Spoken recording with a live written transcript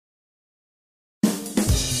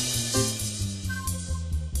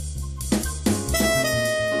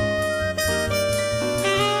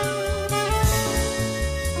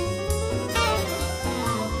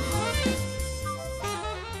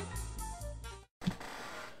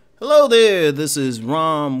Hello there, this is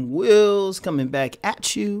Rom Wills coming back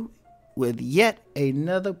at you with yet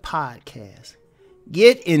another podcast.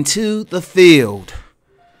 Get into the field.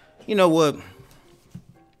 You know what?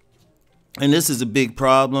 And this is a big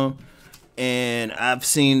problem, and I've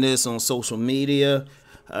seen this on social media.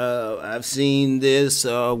 I've seen this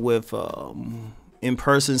with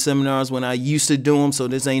in-person seminars when I used to do them, so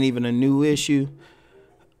this ain't even a new issue.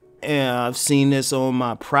 And I've seen this on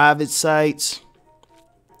my private sites.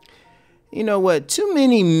 You know what? Too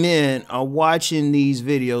many men are watching these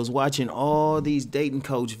videos, watching all these dating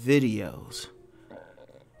coach videos,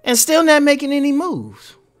 and still not making any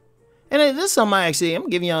moves. And this is something I'm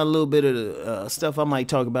giving y'all a little bit of the stuff I might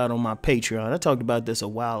talk about on my Patreon. I talked about this a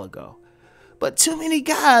while ago. But too many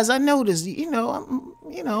guys, I noticed,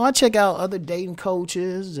 I check out other dating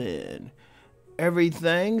coaches and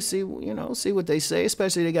everything, see what they say,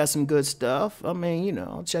 especially they got some good stuff. I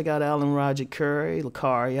mean, check out Alan Roger Curry,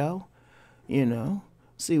 Lucario.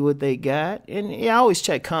 See what they got. And I always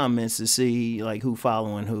check comments to see like who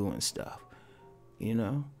following who and stuff,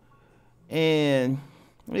 And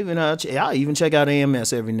even I'll even check out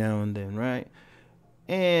AMS every now and then, right?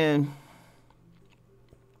 And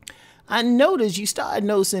I noticed you start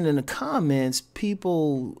noticing in the comments,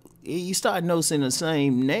 you start noticing the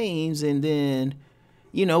same names, and then,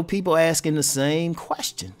 people asking the same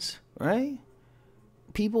questions, right?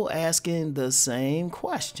 People asking the same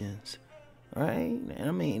questions. Right,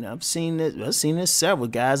 I mean, I've seen this several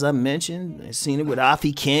guys I mentioned. I've seen it with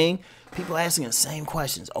Afi King. People asking the same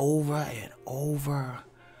questions over and over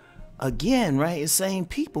again, right? The same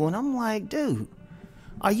people, and I'm like, dude,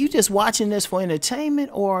 are you just watching this for entertainment,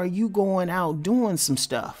 or are you going out doing some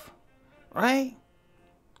stuff, right?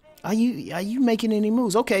 Are you making any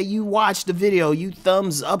moves? Okay, you watch the video, you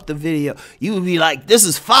thumbs up the video, you would be like, this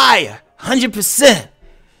is fire, 100%,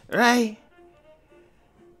 right?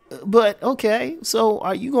 But, okay, so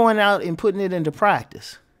are you going out and putting it into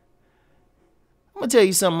practice? I'm going to tell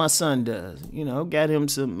you something my son does. Got him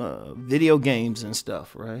some video games and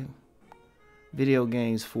stuff, right? Video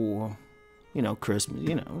games for, Christmas.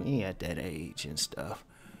 He at that age and stuff,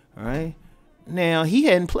 all right? Now, he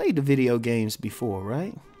hadn't played the video games before,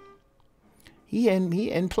 right? He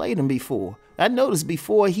hadn't played them before. I noticed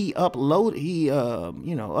before he uploaded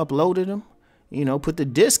them, put the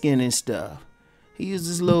disc in and stuff. He used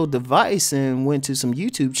this little device and went to some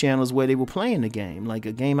YouTube channels where they were playing the game. Like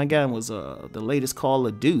a game I got was the latest Call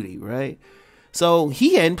of Duty, right? So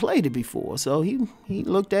he hadn't played it before. So he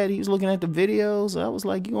was looking at the videos. I was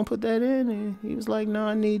like, you gonna put that in? And he was like, no,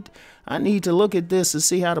 I need to look at this to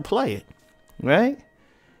see how to play it, right?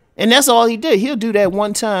 And that's all he did. He'll do that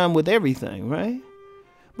one time with everything, right?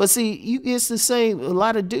 But see, it's the same. A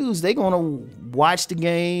lot of dudes, they gonna watch the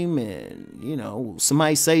game and,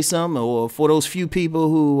 somebody say something, or for those few people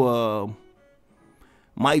who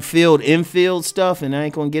might field infield stuff, and I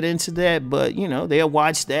ain't gonna get into that, but they'll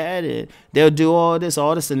watch that and they'll do all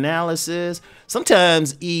this analysis.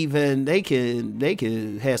 Sometimes even they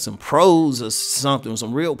can have some pros or something,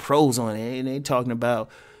 some real pros on it, and they talking about,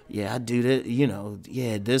 yeah, I do that,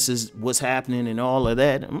 yeah, this is what's happening and all of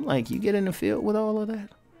that. I'm like, you get in the field with all of that?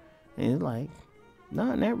 And it's like,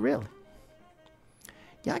 no, not really.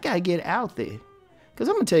 Y'all got to get out there. Because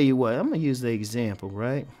I'm going to tell you what, I'm going to use the example,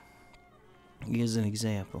 right? Here's an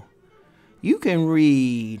example. You can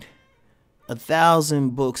read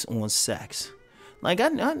 1,000 books on sex. Like, I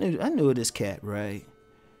knew of this cat, right?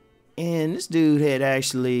 And this dude had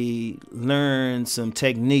actually learned some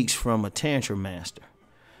techniques from a tantra master.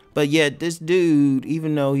 But yet this dude,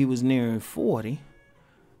 even though he was nearing 40,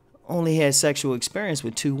 only had sexual experience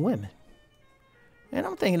with 2 women. And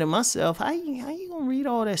I'm thinking to myself, how you gonna read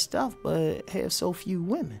all that stuff but have so few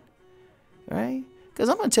women, right? Because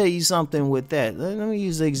I'm gonna tell you something with that. Let me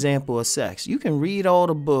use the example of sex. You can read all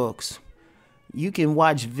the books, you can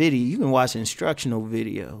watch you can watch instructional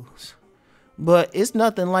videos, but it's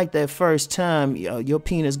nothing like that first time your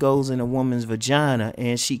penis goes in a woman's vagina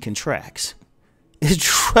and she contracts.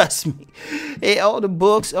 Trust me, all the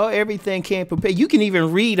books, everything can't prepare. You can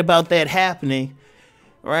even read about that happening,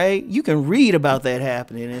 right? You can read about that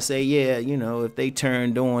happening and say, yeah, if they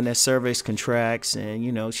turned on, that cervix contracts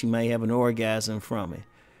and, she may have an orgasm from it.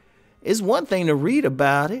 It's one thing to read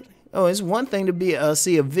about it. Oh, it's one thing to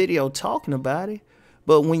see a video talking about it.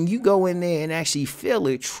 But when you go in there and actually feel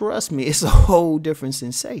it, trust me, it's a whole different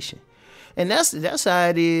sensation. And that's how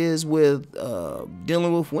it is with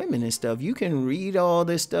dealing with women and stuff. You can read all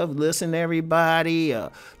this stuff, listen to everybody,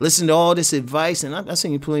 listen to all this advice. And I've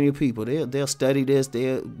seen plenty of people. They'll study this.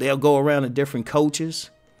 They'll go around to different coaches.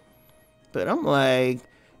 But I'm like,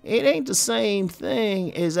 it ain't the same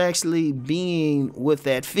thing as actually being with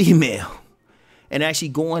that female and actually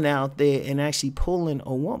going out there and actually pulling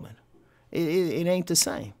a woman. It ain't the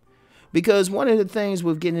same. Because one of the things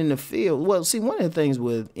with getting in the field, well, see, one of the things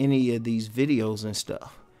with any of these videos and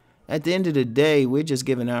stuff, at the end of the day, we're just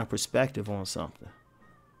giving our perspective on something.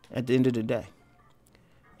 At the end of the day.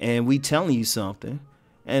 And we telling you something.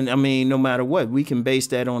 And I mean, no matter what, we can base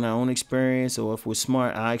that on our own experience, or if we're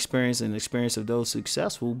smart, our experience and the experience of those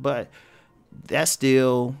successful. But that's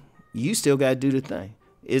still, you still got to do the thing.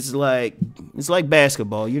 It's like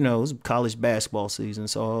basketball, you know, it's college basketball season.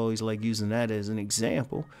 So I always like using that as an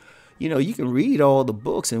example. You know, you can read all the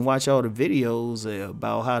books and watch all the videos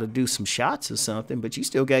about how to do some shots or something, but you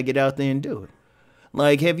still got to get out there and do it.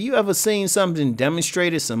 Like, have you ever seen something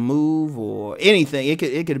demonstrated, some move or anything? It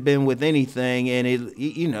could have been with anything, and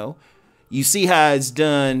you know, you see how it's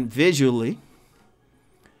done visually,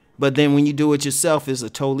 but then when you do it yourself, it's a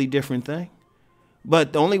totally different thing.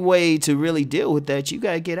 But the only way to really deal with that, you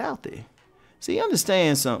got to get out there. See,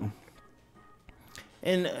 understand something.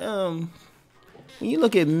 And when you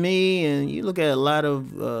look at me and you look at a lot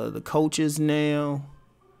of the coaches now,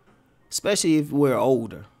 especially if we're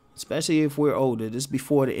older, this is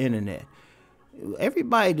before the internet,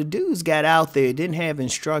 everybody, the dudes got out there, didn't have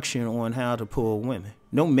instruction on how to pull women.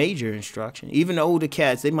 No major instruction. Even the older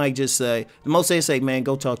cats, they might just say, the most they say, man,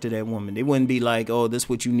 go talk to that woman. They wouldn't be like, oh, this is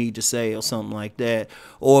what you need to say or something like that.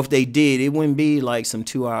 Or if they did, it wouldn't be like some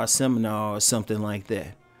 2-hour seminar or something like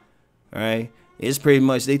that. All right? It's pretty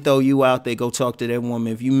much they throw you out there, go talk to that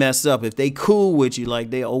woman. If you mess up, if they cool with you, like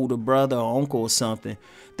their older brother or uncle or something,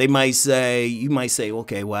 you might say,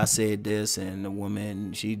 okay, well, I said this, and the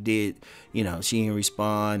woman, she did, you know, she didn't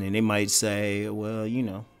respond. And they might say, well, you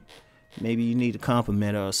know, maybe you need to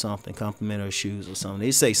compliment her or something, compliment her shoes or something. They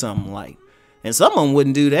say something like, and some of them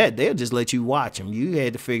wouldn't do that. They'll just let you watch them. You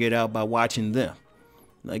had to figure it out by watching them.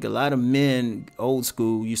 Like a lot of men, old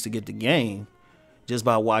school, used to get the game just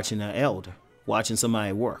by watching an elder, watching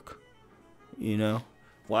somebody work, you know,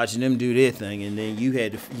 watching them do their thing, and then you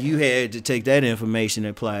had to take that information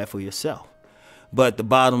and apply it for yourself. But the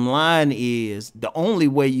bottom line is, the only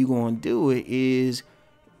way you're going to do it is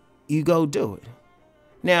you go do it.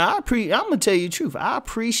 Now, I'm going to tell you the truth. I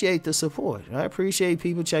appreciate the support. I appreciate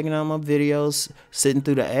people checking out my videos, sitting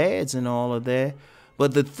through the ads and all of that.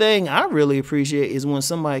 But the thing I really appreciate is when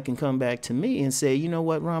somebody can come back to me and say, you know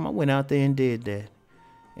what, Rom, I went out there and did that,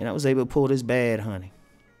 and I was able to pull this bad honey.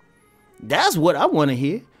 That's what I want to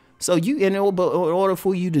hear. So in order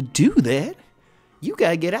for you to do that, you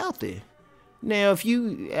got to get out there. Now,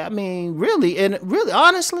 really,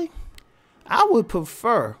 honestly, I would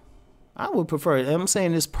prefer, and I'm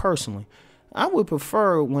saying this personally, I would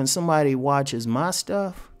prefer when somebody watches my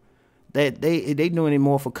stuff that they doing it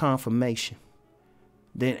more for confirmation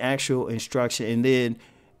than actual instruction. And then,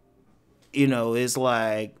 you know, it's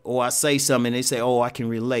like, I say something and they say, I can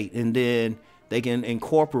relate. And then they can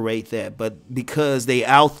incorporate that, but because they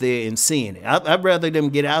out there and seeing it. I'd rather them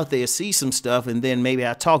get out there, see some stuff, and then maybe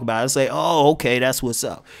I talk about it and say, okay, that's what's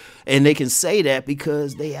up. And they can say that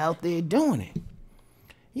because they out there doing it.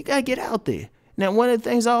 You got to get out there. Now, one of the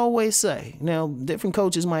things I always say, now, different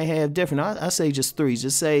coaches might have different, I say just 3.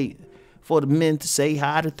 Just say, for the men to say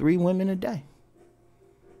hi to 3 women a day.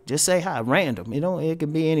 Just say hi, random. It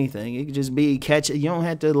could be anything. It could just be catch it. You don't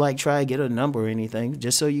have to like try to get a number or anything,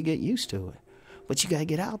 just so you get used to it. But you got to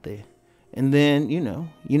get out there. And then,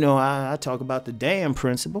 I talk about the damn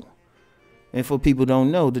principle. And for people who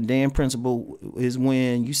don't know, the damn principle is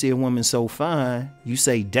when you see a woman so fine, you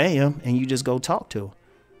say damn, and you just go talk to her.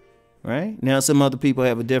 Right? Now, some other people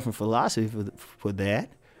have a different philosophy for that.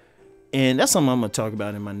 And that's something I'm going to talk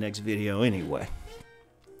about in my next video anyway.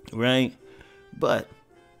 Right? But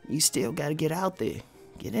you still got to get out there.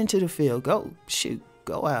 Get into the field. Go shoot.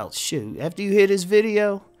 Go out. Shoot. After you hear this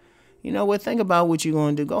video, you know what? Think about what you're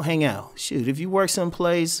going to do. Go hang out. Shoot. If you work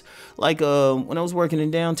someplace, like when I was working in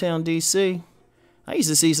downtown D.C., I used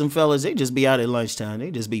to see some fellas, they just be out at lunchtime. They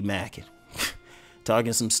just be macking.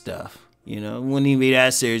 Talking some stuff. Wouldn't even be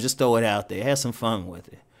that serious. Just throw it out there. Have some fun with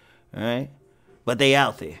it. All right? But they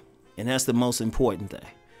out there. And that's the most important thing.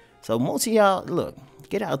 So most of y'all, look,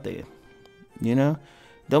 get out there.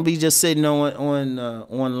 Don't be just sitting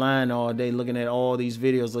online all day looking at all these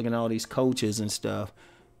videos, looking at all these coaches and stuff,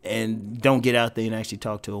 and don't get out there and actually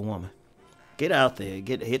talk to a woman. Get out there.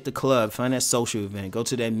 Hit the club. Find that social event. Go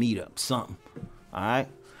to that meetup. Something. All right?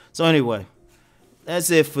 So anyway,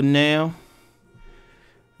 that's it for now.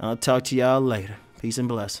 I'll talk to y'all later. Peace and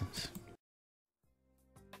blessings.